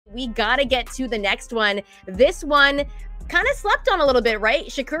we got to get to the next one. This one kind of slept on a little bit, right?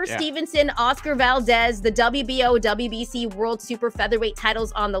 Shakur Stevenson, Oscar Valdez, the WBO, WBC World Super Featherweight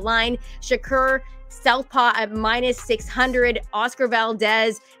titles on the line. Shakur, southpaw at -600. Oscar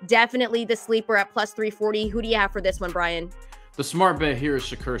Valdez, definitely the sleeper at +340. Who do you have for this one, Bryan? The smart bet here is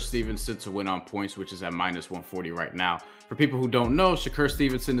Shakur Stevenson to win on points, which is at -140 right now. For people who don't know, Shakur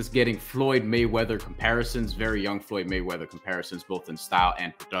Stevenson is getting Floyd Mayweather comparisons, very young Floyd Mayweather comparisons, both in style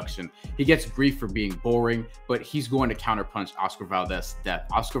and production. He gets grief for being boring, but he's going to counterpunch Oscar Valdez to death.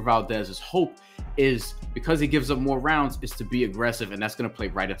 Oscar Valdez's hope is, because he gives up more rounds, is to be aggressive, and that's going to play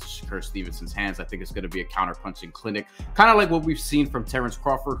right into Shakur Stevenson's hands. I think it's going to be a counterpunching clinic, kind of like what we've seen from Terrence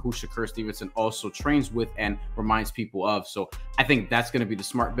Crawford, who Shakur Stevenson also trains with and reminds people of. So I think that's going to be the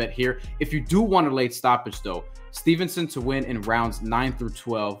smart bet here. If you do want a late stoppage, though, Stevenson to win in rounds 9 through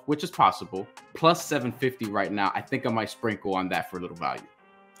 12, which is possible, +750 right now. I think I might sprinkle on that for a little value.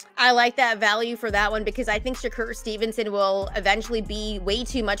 I like that value for that one because I think Shakur Stevenson will eventually be way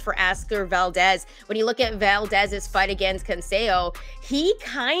too much for Oscar Valdez. When you look at Valdez's fight against Consejo, he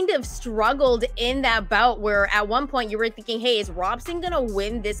kind of struggled in that bout where at one point you were thinking, hey, is Robson going to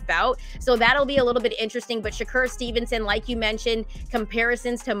win this bout? So that'll be a little bit interesting. But Shakur Stevenson, like you mentioned,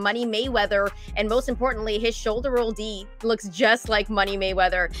 comparisons to Money Mayweather, and most importantly, his shoulder roll D looks just like Money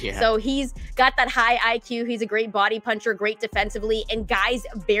Mayweather. Yeah. So he's got that high IQ. He's a great body puncher, great defensively, and guys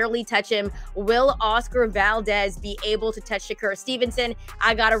barely touch him. Will Oscar Valdez be able to touch Shakur Stevenson?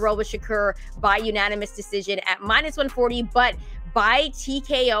 I gotta roll with Shakur by unanimous decision at -140, but by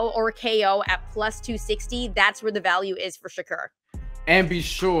TKO or KO at +260. That's where the value is for Shakur. And be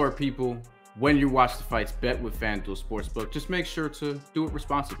sure, people, when you watch the fights, bet with FanDuel Sportsbook. Just make sure to do it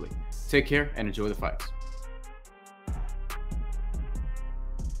responsibly. Take care and enjoy the fights.